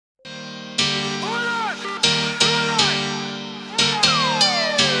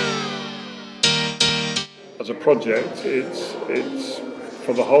as a project, it's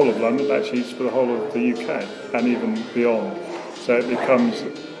for the whole of London, actually it's for the whole of the UK and even beyond. So it becomes,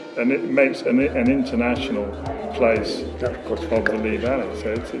 and it makes an international place of the Lee Valley.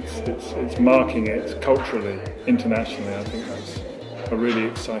 So it's marking it culturally, internationally. I think that's a really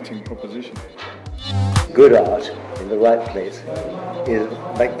exciting proposition. Good art in the right place is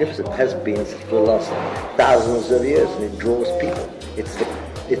magnificent, has been for the last thousands of years, and it draws people.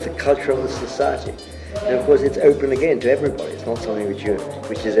 It's the culture of the society. And of course it's open again to everybody. It's not something which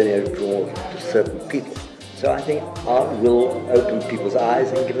is only drawn to certain people. So I think art will open people's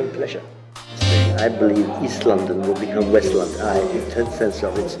eyes and give them pleasure. I believe East London will become West London, in the sense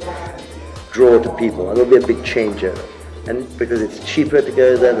of its draw to people. There will be a big change over. And because it's cheaper to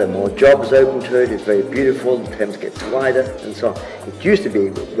go there, there are more jobs open to it, it's very beautiful, the Thames gets wider and so on. It used to be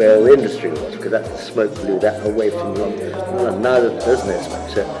where the industry was, because that's the smoke blew that away from London. And now there's no smoke,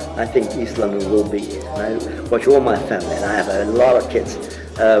 so I think East London will be it. And I watch all my family, and I have a lot of kids,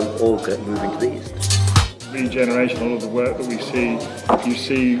 all moving to the east. Regeneration, all of the work that we see, you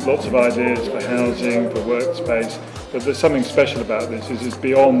see lots of ideas for housing, for workspace, but there's something special about this. This is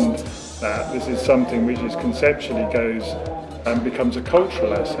beyond that. This is something which is conceptually goes and becomes a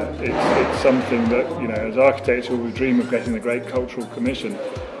cultural asset. It's something that, you know, as architects we dream of getting the Great Cultural Commission,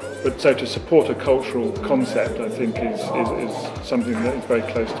 but so to support a cultural concept I think is something that is very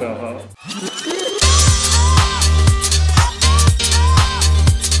close to our heart.